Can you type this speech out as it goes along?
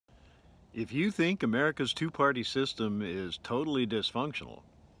If you think America's two-party system is totally dysfunctional,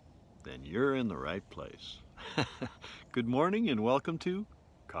 then you're in the right place. Good morning and welcome to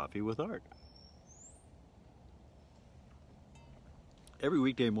Coffee with Art. Every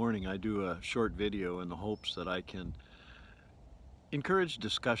weekday morning I do a short video in the hopes that I can encourage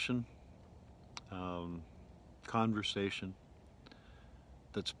discussion, conversation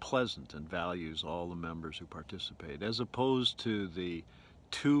that's pleasant and values all the members who participate, as opposed to the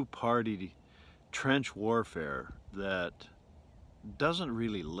two-party trench warfare that doesn't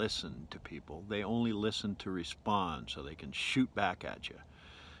really listen to people. They only listen to respond so they can shoot back at you.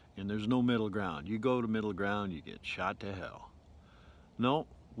 And there's no middle ground. You go to middle ground, you get shot to hell. No,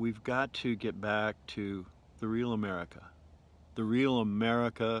 we've got to get back to the real America. The real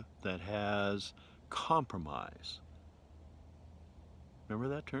America that has compromise.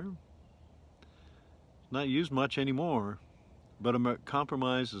 Remember that term? Not used much anymore, but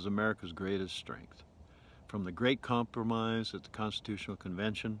compromise is America's greatest strength. From the great compromise at the Constitutional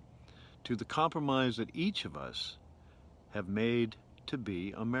Convention to the compromise that each of us have made to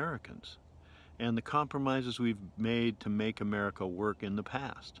be Americans, and the compromises we've made to make America work in the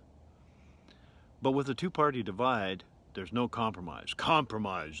past. But with the two-party divide, there's no compromise.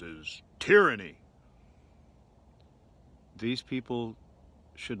 Compromise is tyranny. These people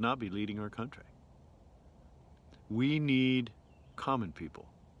should not be leading our country. We need common people.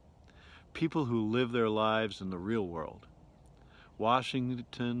 People who live their lives in the real world.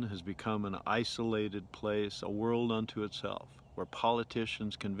 Washington has become an isolated place, a world unto itself, where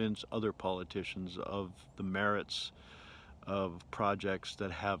politicians convince other politicians of the merits of projects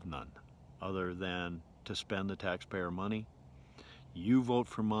that have none, other than to spend the taxpayer money. You vote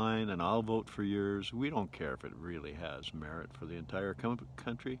for mine and I'll vote for yours. We don't care if it really has merit for the entire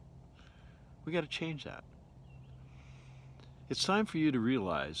country. We got to change that. It's time for you to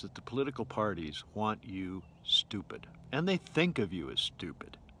realize that the political parties want you stupid, and they think of you as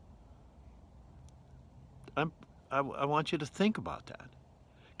stupid. I want you to think about that,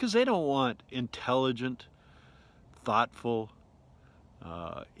 because they don't want intelligent, thoughtful,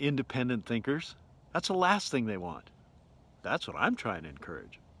 independent thinkers. That's the last thing they want. That's what I'm trying to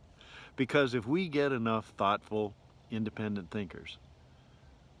encourage. Because if we get enough thoughtful, independent thinkers,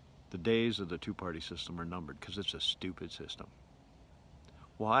 the days of the two-party system are numbered, because it's a stupid system.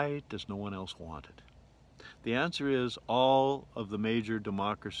 Why does no one else want it? The answer is all of the major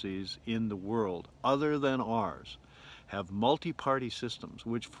democracies in the world, other than ours, have multi-party systems,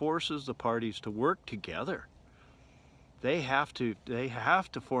 which forces the parties to work together. They have to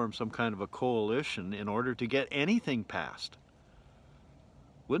form some kind of a coalition in order to get anything passed.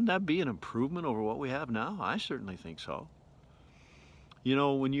 Wouldn't that be an improvement over what we have now? I certainly think so. You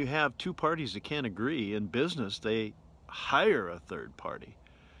know, when you have two parties that can't agree in business, they hire a third party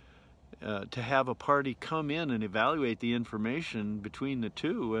to have a party come in and evaluate the information between the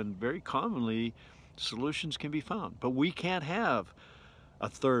two, and very commonly solutions can be found. But we can't have a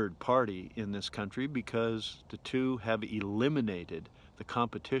third party in this country because the two have eliminated the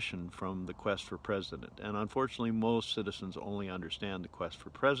competition from the quest for president. And unfortunately, most citizens only understand the quest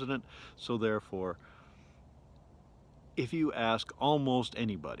for president, so therefore, if you ask almost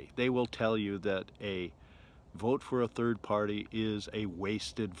anybody, they will tell you that a vote for a third party is a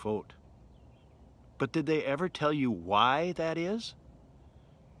wasted vote. But did they ever tell you why that is?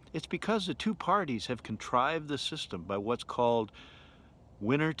 It's because the two parties have contrived the system by what's called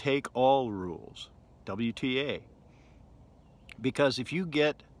winner-take-all rules, WTA. Because if you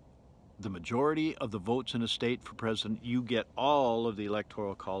get the majority of the votes in a state for president, you get all of the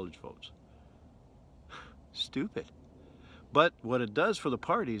electoral college votes. Stupid. But what it does for the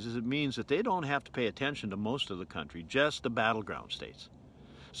parties is it means that they don't have to pay attention to most of the country, just the battleground states.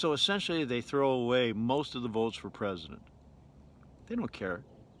 So essentially they throw away most of the votes for president. They don't care.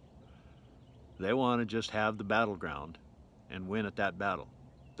 They want to just have the battleground and win at that battle.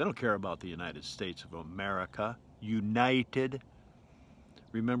 They don't care about the United States of America, united.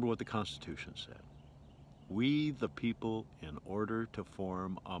 Remember what the Constitution said. We the people, in order to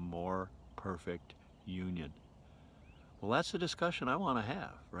form a more perfect union. Well, that's the discussion I want to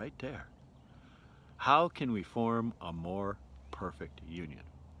have right there. How can we form a more perfect union?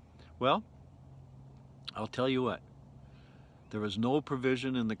 Well, I'll tell you what. There was no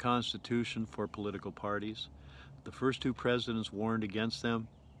provision in the Constitution for political parties. The first two presidents warned against them.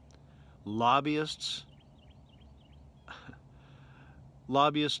 Lobbyists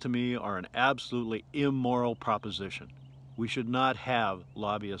to me are an absolutely immoral proposition. We should not have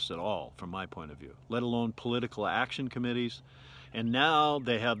lobbyists at all, from my point of view, let alone political action committees. And now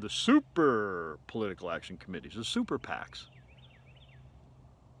they have the super political action committees, the super PACs.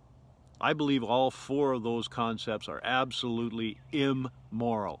 I believe all four of those concepts are absolutely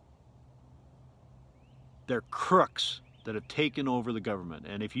immoral. They're crooks that have taken over the government.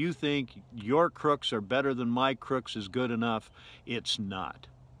 And if you think your crooks are better than my crooks is good enough, it's not.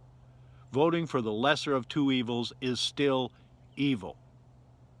 Voting for the lesser of two evils is still evil.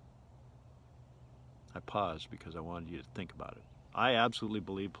 I paused because I wanted you to think about it. I absolutely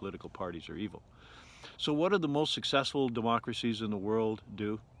believe political parties are evil. So what do the most successful democracies in the world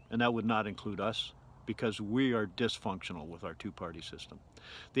do? And that would not include us, because we are dysfunctional with our two-party system.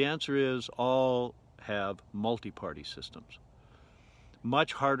 The answer is all have multi-party systems.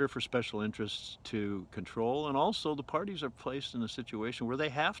 Much harder for special interests to control, and also the parties are placed in a situation where they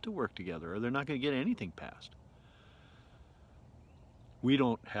have to work together or they're not going to get anything passed. We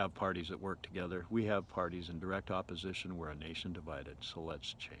don't have parties that work together. We have parties in direct opposition. We're a nation divided, so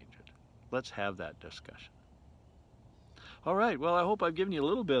let's change it. Let's have that discussion. All right, well, I hope I've given you a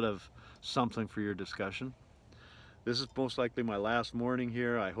little bit of something for your discussion. This is most likely my last morning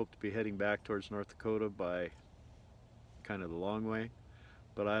here. I hope to be heading back towards North Dakota by kind of the long way.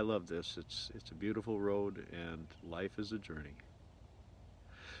 But I love this. It's a beautiful road, and life is a journey.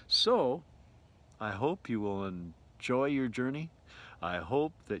 So, I hope you will enjoy your journey. I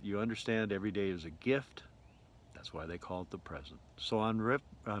hope that you understand every day is a gift. That's why they call it the present. So unwrap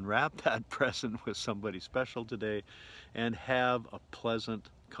that present with somebody special today and have a pleasant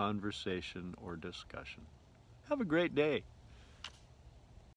conversation or discussion. Have a great day.